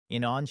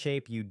In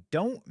Onshape, you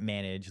don't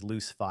manage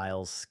loose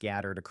files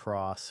scattered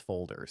across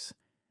folders.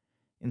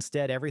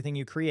 Instead, everything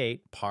you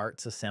create,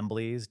 parts,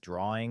 assemblies,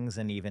 drawings,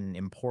 and even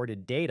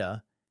imported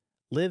data,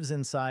 lives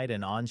inside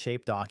an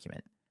Onshape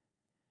document.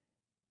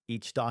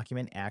 Each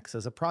document acts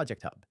as a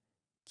project hub,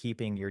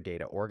 keeping your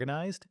data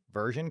organized,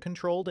 version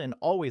controlled, and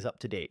always up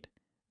to date.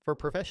 For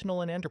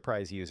professional and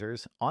enterprise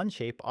users,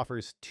 Onshape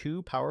offers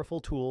two powerful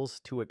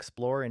tools to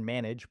explore and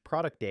manage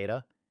product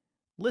data: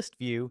 List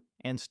View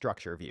and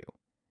Structure View.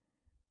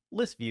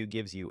 List View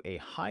gives you a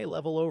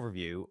high-level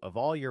overview of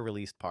all your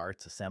released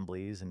parts,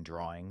 assemblies, and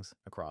drawings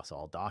across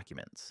all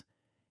documents.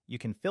 You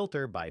can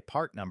filter by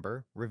part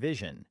number,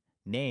 revision,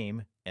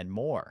 name, and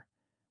more,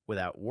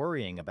 without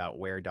worrying about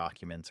where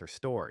documents are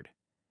stored.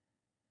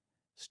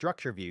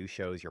 Structure View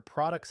shows your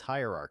product's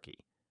hierarchy,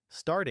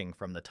 starting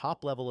from the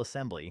top-level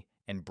assembly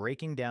and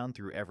breaking down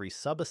through every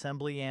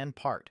subassembly and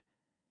part.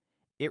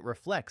 It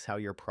reflects how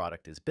your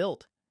product is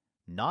built,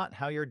 not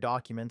how your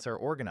documents are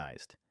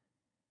organized.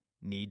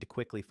 Need to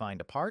quickly find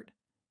a part?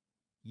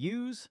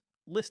 Use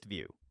List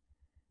View.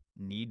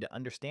 Need to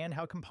understand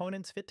how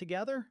components fit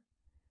together?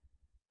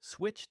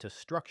 Switch to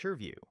Structure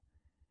View.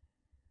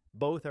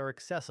 Both are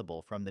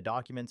accessible from the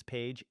Documents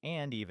page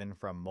and even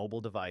from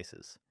mobile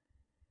devices.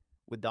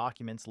 With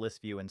Documents,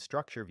 List View, and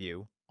Structure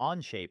View,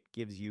 Onshape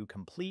gives you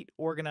complete,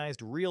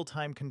 organized,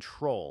 real-time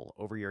control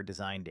over your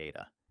design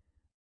data.